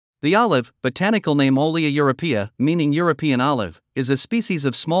The olive, botanical name Olea europaea, meaning European olive, is a species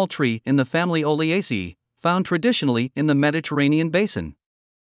of small tree in the family Oleaceae, found traditionally in the Mediterranean Basin.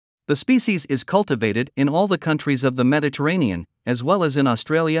 The species is cultivated in all the countries of the Mediterranean, as well as in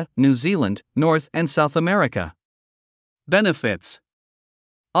Australia, New Zealand, North and South America. Benefits: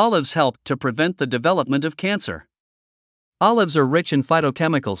 olives help to prevent the development of cancer. Olives are rich in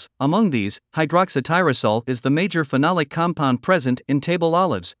phytochemicals. Among these, hydroxytyrosol is the major phenolic compound present in table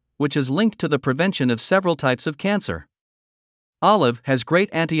olives, which is linked to the prevention of several types of cancer. Olive has great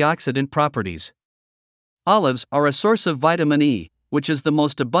antioxidant properties. Olives are a source of vitamin E, which is the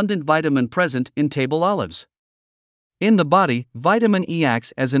most abundant vitamin present in table olives. In the body, vitamin E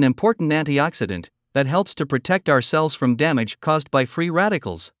acts as an important antioxidant that helps to protect our cells from damage caused by free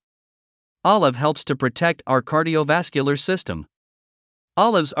radicals. Olive helps to protect our cardiovascular system.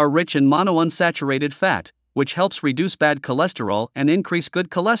 Olives are rich in monounsaturated fat, which helps reduce bad cholesterol and increase good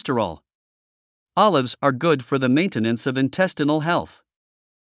cholesterol. Olives are good for the maintenance of intestinal health.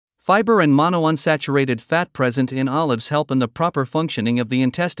 Fiber and monounsaturated fat present in olives help in the proper functioning of the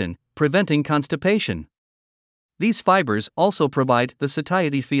intestine, preventing constipation. These fibers also provide the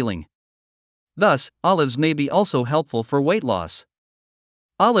satiety feeling. Thus, olives may be also helpful for weight loss.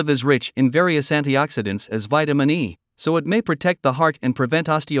 Olive is rich in various antioxidants as vitamin E, so it may protect the heart and prevent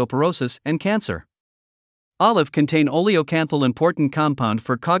osteoporosis and cancer. Olive contain oleocanthal, important compound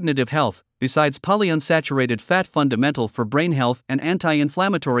for cognitive health, besides polyunsaturated fat fundamental for brain health and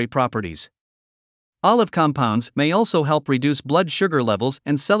anti-inflammatory properties. Olive compounds may also help reduce blood sugar levels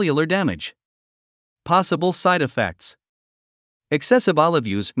and cellular damage. Possible side effects: excessive olive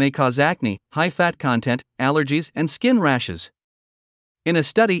use may cause acne, high fat content, allergies and skin rashes. In a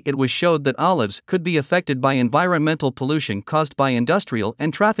study, it was showed that olives could be affected by environmental pollution caused by industrial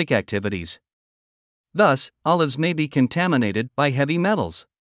and traffic activities. Thus, olives may be contaminated by heavy metals.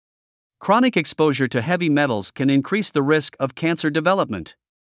 Chronic exposure to heavy metals can increase the risk of cancer development.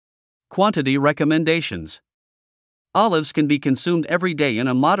 Quantity recommendations: olives can be consumed every day in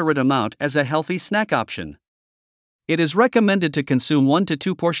a moderate amount as a healthy snack option. It is recommended to consume 1 to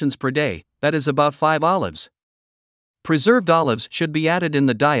 2 portions per day, that is about 5 olives. Preserved olives should be added in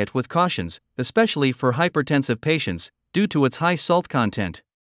the diet with cautions, especially for hypertensive patients, due to its high salt content.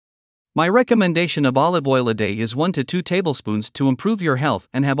 My recommendation of olive oil a day is 1 to 2 tablespoons to improve your health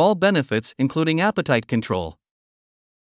and have all benefits including appetite control.